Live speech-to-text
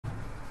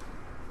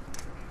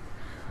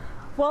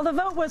Well, the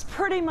vote was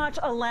pretty much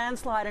a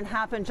landslide and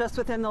happened just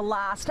within the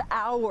last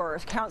hour.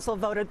 Council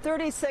voted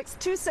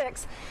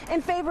 36-6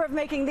 in favor of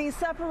making these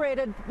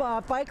separated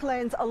bike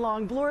lanes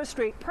along Bloor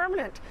Street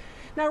permanent.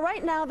 Now,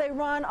 right now, they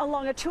run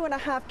along a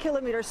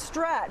 2.5-kilometer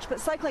stretch, but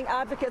cycling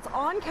advocates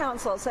on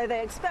council say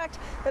they expect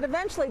that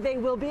eventually they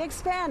will be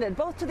expanded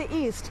both to the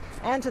east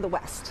and to the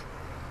west.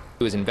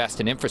 Is invest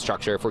in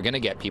infrastructure if we're going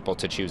to get people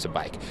to choose a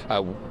bike.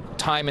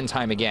 Time and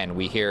time again,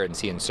 we hear and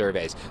see in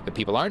surveys that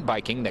people aren't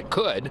biking that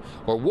could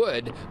or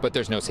would, but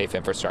there's no safe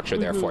infrastructure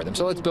there for them.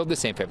 So let's build the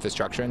safe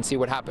infrastructure and see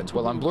what happens.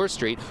 Well, on Bloor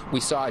Street, we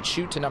saw it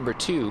shoot to number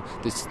 2,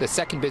 the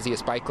second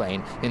busiest bike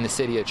lane in the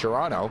city of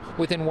Toronto,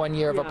 within 1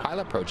 year of a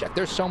pilot project.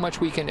 There's so much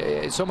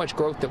so much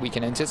growth that we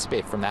can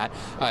anticipate from that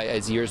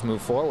as years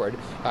move forward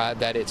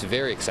that it's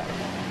very exciting.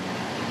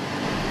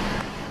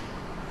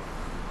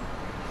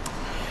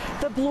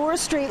 The Bloor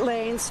Street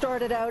lanes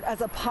started out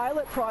as a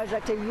pilot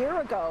project a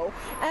year ago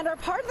and are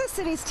part of the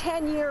city's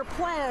 10-year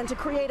plan to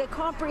create a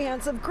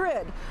comprehensive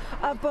grid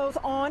of both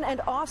on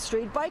and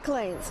off-street bike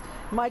lanes.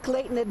 Mike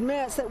Layton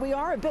admits that we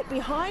are a bit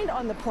behind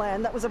on the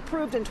plan that was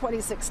approved in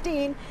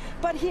 2016,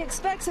 but he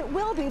expects it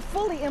will be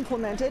fully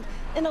implemented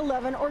in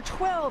 11 or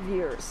 12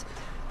 years.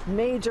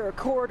 Major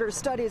corridor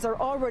studies are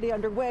already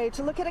underway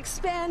to look at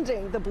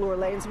expanding the Bloor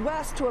lanes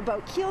west to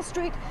about Keele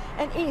Street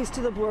and east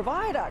to the Bloor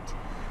Viaduct.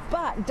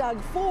 But Doug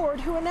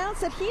Ford, who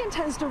announced that he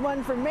intends to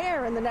run for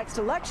mayor in the next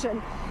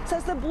election,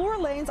 says the Bloor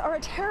lanes are a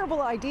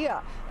terrible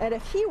idea, and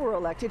if he were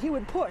elected, he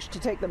would push to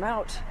take them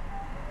out.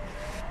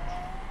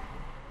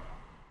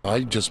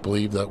 I just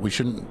believe that we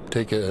shouldn't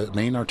take a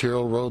main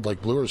arterial road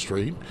like Bloor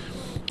Street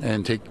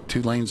and take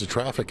 2 lanes of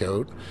traffic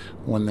out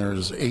when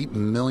there's 8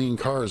 million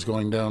cars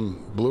going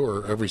down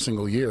Bloor every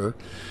single year.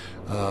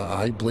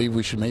 I believe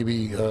we should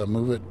maybe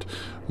move it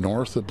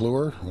north of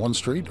Bloor, 1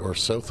 street, or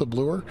south of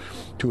Bloor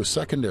to a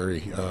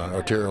secondary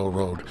arterial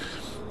road.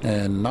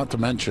 And not to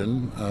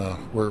mention,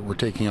 we're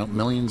taking out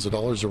millions of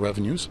dollars of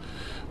revenues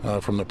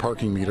from the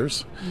parking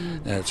meters,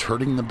 and it's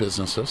hurting the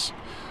businesses.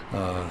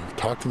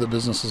 Talk to the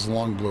businesses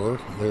along Bloor;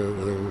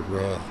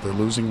 they're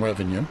losing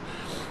revenue,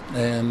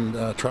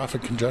 and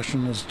traffic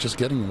congestion is just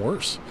getting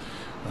worse.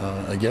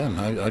 Again,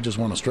 I just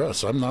want to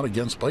stress, I'm not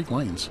against bike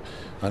lanes.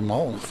 I'm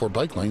all for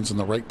bike lanes in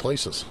the right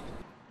places.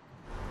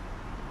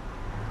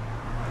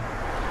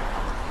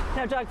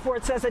 Now, Doug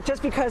Ford says that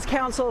just because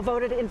council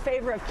voted in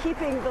favor of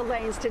keeping the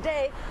lanes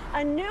today,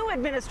 a new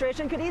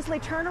administration could easily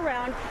turn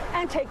around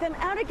and take them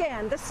out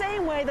again, the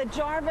same way that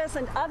Jarvis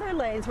and other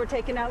lanes were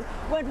taken out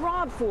when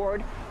Rob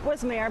Ford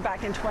was mayor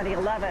back in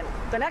 2011.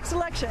 The next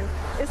election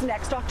is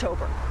next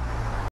October.